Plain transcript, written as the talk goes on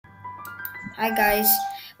Hi guys,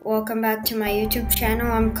 welcome back to my YouTube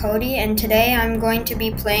channel. I'm Cody and today I'm going to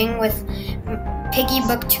be playing with Piggy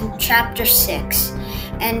Book 2 Chapter 6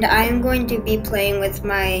 and I'm going to be playing with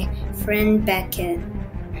my friend Beckett.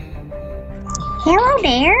 Hello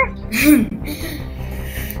there.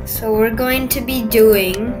 So we're going to be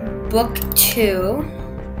doing Book 2,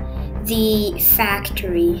 the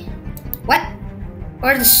factory. What?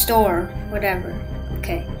 Or the store, whatever.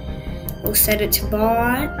 Okay, we'll set it to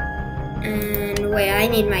bot. And wait, I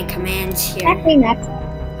need my commands here. Factory next.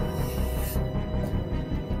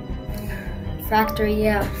 Factory,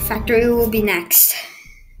 yeah. Factory will be next.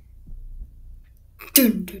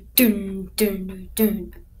 Dun, dun, dun, dun,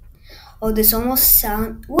 dun. Oh, this almost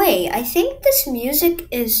sound... Wait, I think this music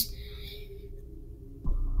is...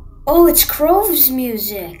 Oh, it's Crove's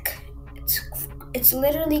music. It's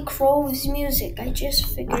literally Crove's music. I just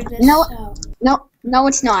figured this out. No,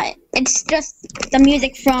 it's not. It's just the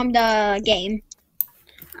music from the game.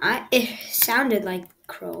 It sounded like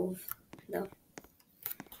Crove, though.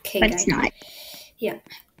 Okay, But guys. it's not. Yeah,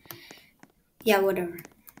 whatever.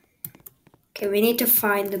 Okay, we need to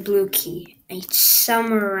find the blue key. It's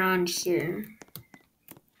somewhere around here.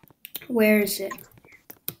 Where is it?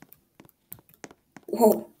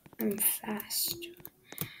 Whoa, I'm fast.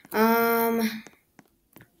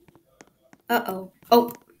 Uh-oh.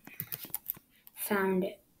 Oh, found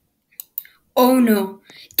it. Oh no,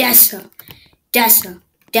 Dessa,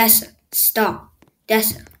 stop.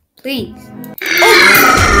 Dessa, please.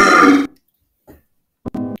 Oh!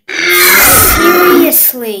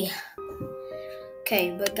 Seriously.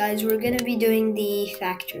 Okay, but guys, we're gonna be doing the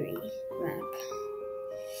factory map.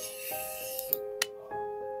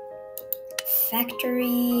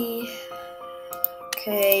 Factory.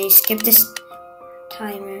 Okay, skip this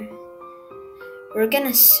timer. We're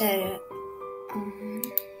gonna set it.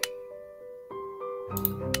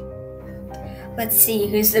 Let's see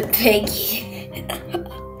who's the piggy.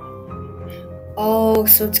 Oh,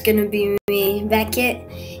 so it's gonna be me. Beckett,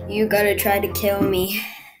 you gotta try to kill me.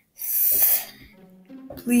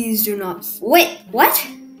 Please do not. Wait, what?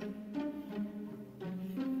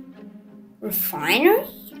 Refinery?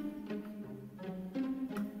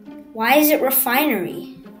 Why is it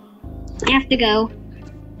refinery? I have to go.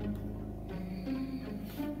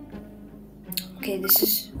 Okay, this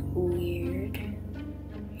is weird.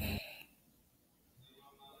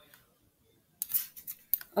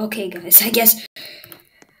 Okay, guys, I guess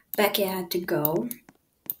Beckett had to go.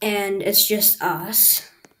 And it's just us.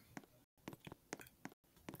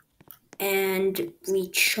 And we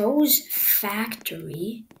chose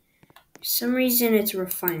factory. For some reason it's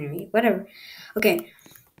refinery. Whatever. Okay.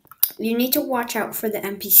 You need to watch out for the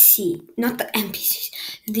NPC. Not the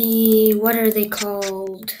NPCs. What are they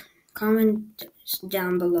called? Comment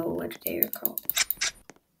down below what they are called.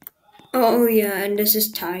 Oh yeah, and this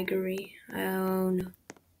is Tigery. Oh no.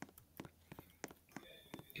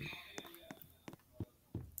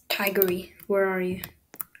 Tigery, where are you?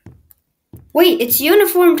 Wait, it's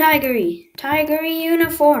Uniform Tigery. Tigery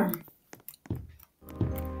Uniform.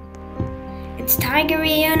 It's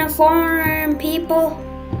Tigery Uniform, people.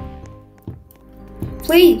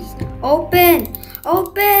 Please, open.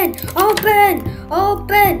 Okay,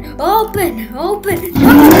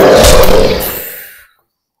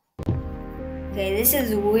 this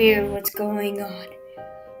is weird what's going on.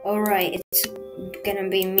 Alright, it's gonna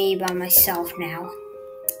be me by myself now.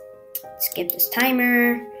 Skip this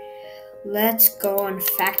timer. Let's go on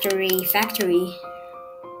factory.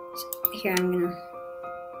 Here, I'm gonna...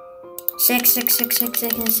 6.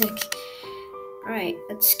 Alright,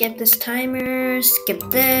 let's skip this timer. Skip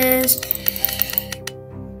this.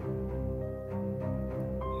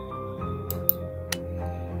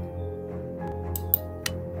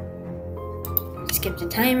 Skip the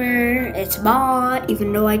timer. It's bot,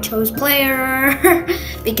 even though I chose player.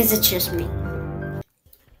 Because it's just me.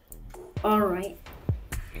 Alright.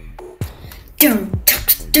 Dun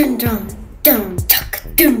tuck dun dun dun tuck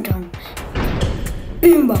dun dun.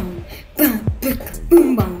 Boom boom bum boom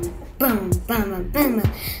boom bum bum bum.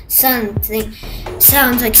 Something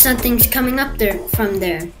sounds like something's coming up there from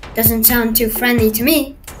there. Doesn't sound too friendly to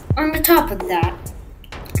me. On the top of that,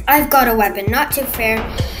 I've got a weapon. Not too fair,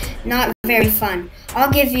 not very fun.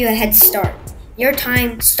 I'll give you a head start. Your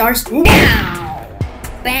time starts now.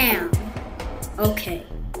 Bam. Okay.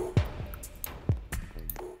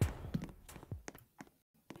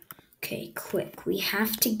 Okay, quick. We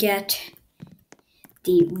have to get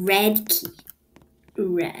the red key.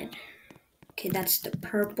 Red. Okay, that's the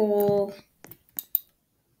purple.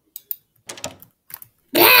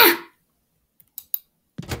 Yeah!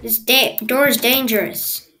 This door is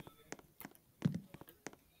dangerous.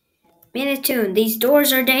 Minitoon, these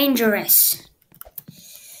doors are dangerous.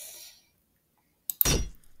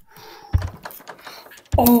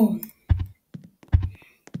 Oh.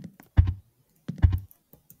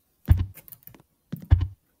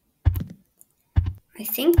 I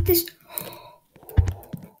think this...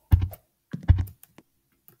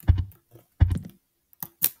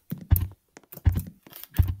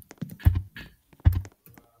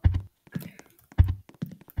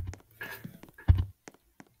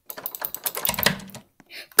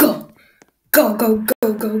 Go! Go, go,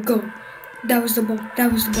 go, go, go. That was the ball.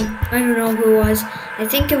 That was the ball. I don't know who it was. I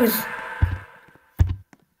think it was...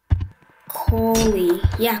 Coley.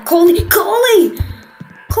 Yeah, Coley. Coley!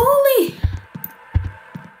 Coley!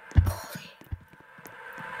 Coley.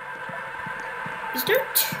 Is there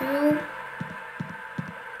two?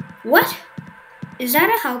 What? Is that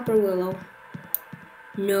a helper willow?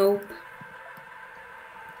 Nope.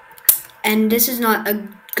 And this is not a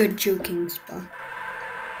good juking spot.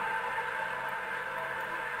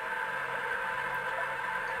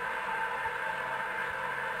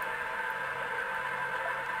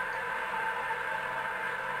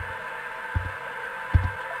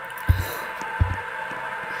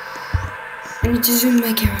 I need to zoom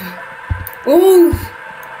my camera. Oh!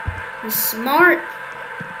 He's smart.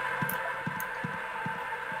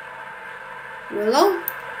 Willow?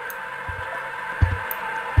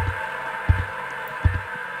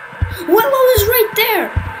 Willow is right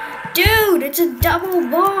there! Dude, it's a double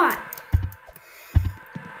bot!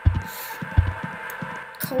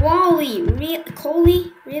 Coley?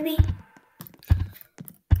 Really?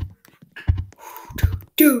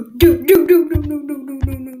 Dude.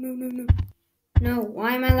 No,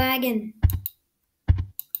 why am I lagging?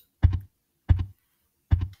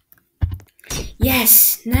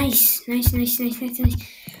 Yes, nice.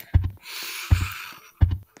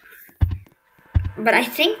 But I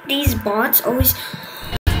think these bots always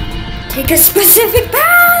take a specific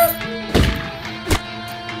path.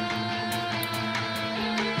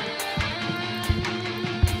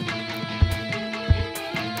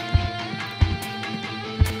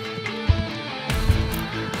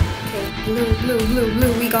 Okay,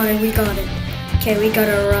 blue, we got it. Okay, we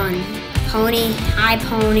gotta run. Pony, hi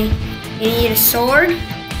Pony. You need a sword?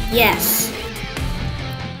 Yes.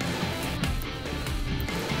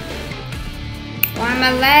 Why am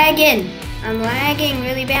I lagging? I'm lagging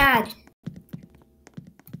really bad.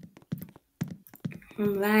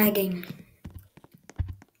 I'm lagging.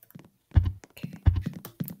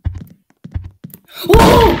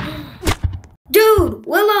 Whoa! Dude,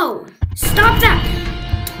 Willow! Stop that!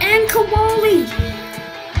 And Kowali!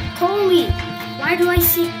 Coley! Why do I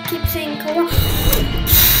keep saying Kowali?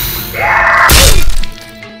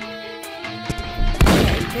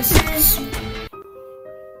 Okay, this is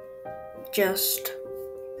just...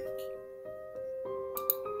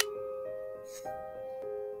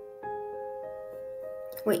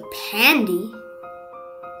 Wait, Pandy?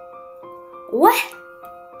 What?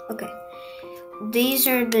 Okay. These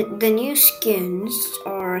are the new skins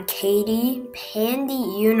are Katie, Pandy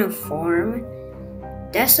uniform.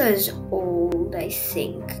 Dessa is old, I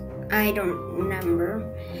think. I don't remember.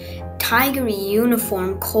 Tiger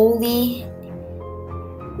uniform, Coley.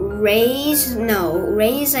 Ray's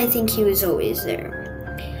I think he was always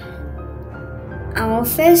there.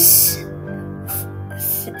 Alphys,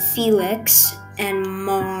 Felix, and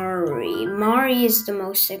Mari. Mari is the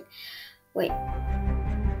most... Wait.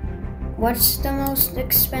 What's the most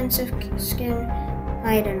expensive skin?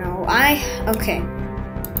 I don't know. Okay.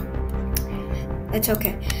 It's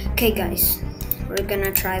okay. Okay, guys. We're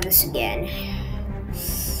gonna try this again.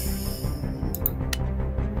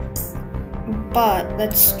 But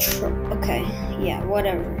let's try. Okay. Yeah,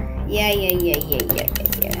 whatever. Yeah.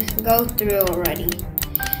 Go through already.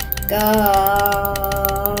 Go.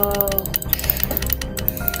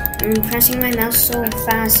 I'm pressing my mouse so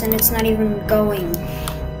fast and it's not even going.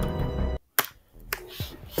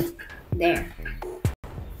 There.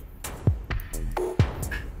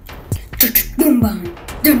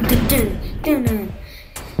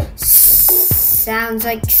 Sounds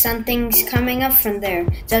like something's coming up from there.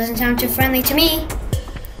 Doesn't sound too friendly to me.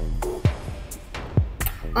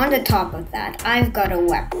 On the top of that, I've got a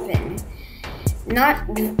weapon. Not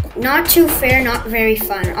too fair, not very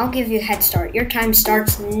fun. I'll give you a head start. Your time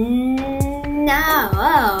starts now.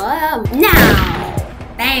 Now.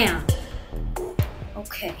 Bam.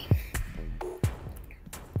 Okay.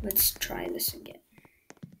 Let's try this again.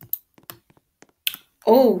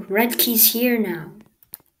 Oh, red key's here now.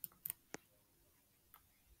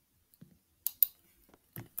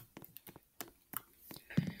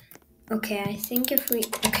 Okay, I think if we...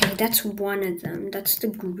 Okay, that's one of them. That's the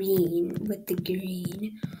green with the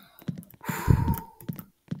green.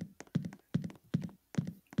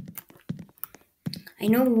 I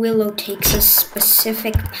know Willow takes a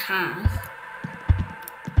specific path.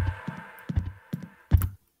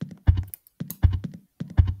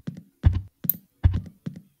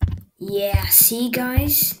 Yeah, see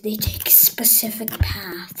guys? They take specific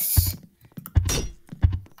paths.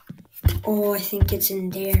 Oh, I think it's in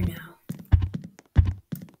there now.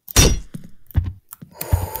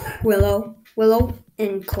 Willow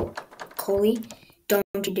and Coley, don't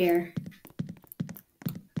you dare.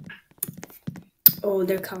 Oh,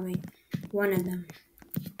 they're coming. One of them.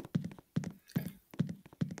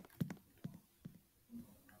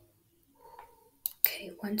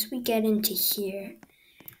 Okay, once we get into here.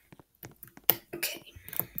 Okay,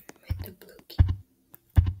 with the blue key.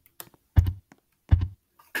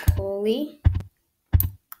 Coley,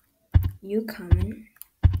 you coming?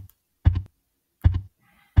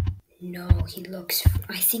 No, he looks.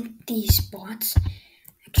 I think these bots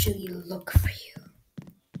actually look for you.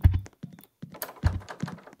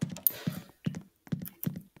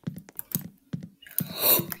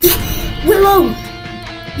 Willow!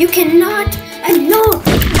 You cannot! No!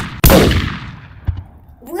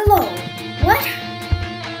 Willow! What?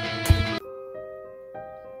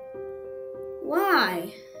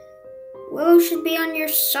 Why? Willow should be on your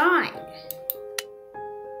side.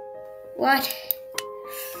 What?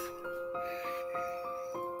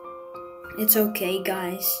 It's okay,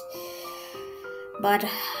 guys. But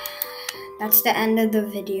that's the end of the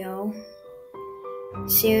video.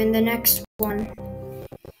 See you in the next one.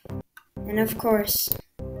 And of course,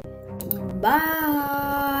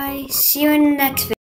 bye. See you in the next video.